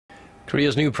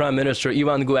Korea's new Prime Minister Lee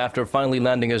Wan-koo, after finally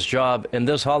landing his job in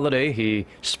this holiday, he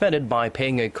spent it by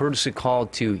paying a courtesy call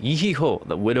to Lee Hee-ho,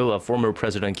 the widow of former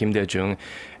President Kim Dae-jung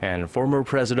and former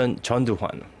President Chun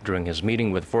Doo-hwan. During his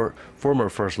meeting with former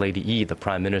First Lady Lee, the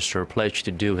Prime Minister pledged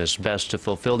to do his best to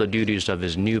fulfill the duties of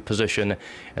his new position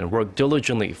and work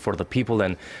diligently for the people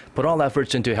and put all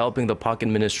efforts into helping the Park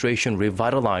administration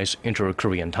revitalize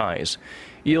inter-Korean ties.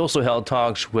 He also held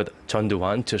talks with Chun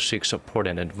Doo-hwan to seek support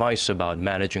and advice about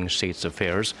managing state's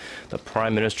affairs. The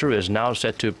Prime Minister is now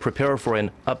set to prepare for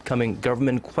an upcoming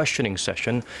government questioning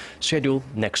session scheduled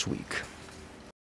next week.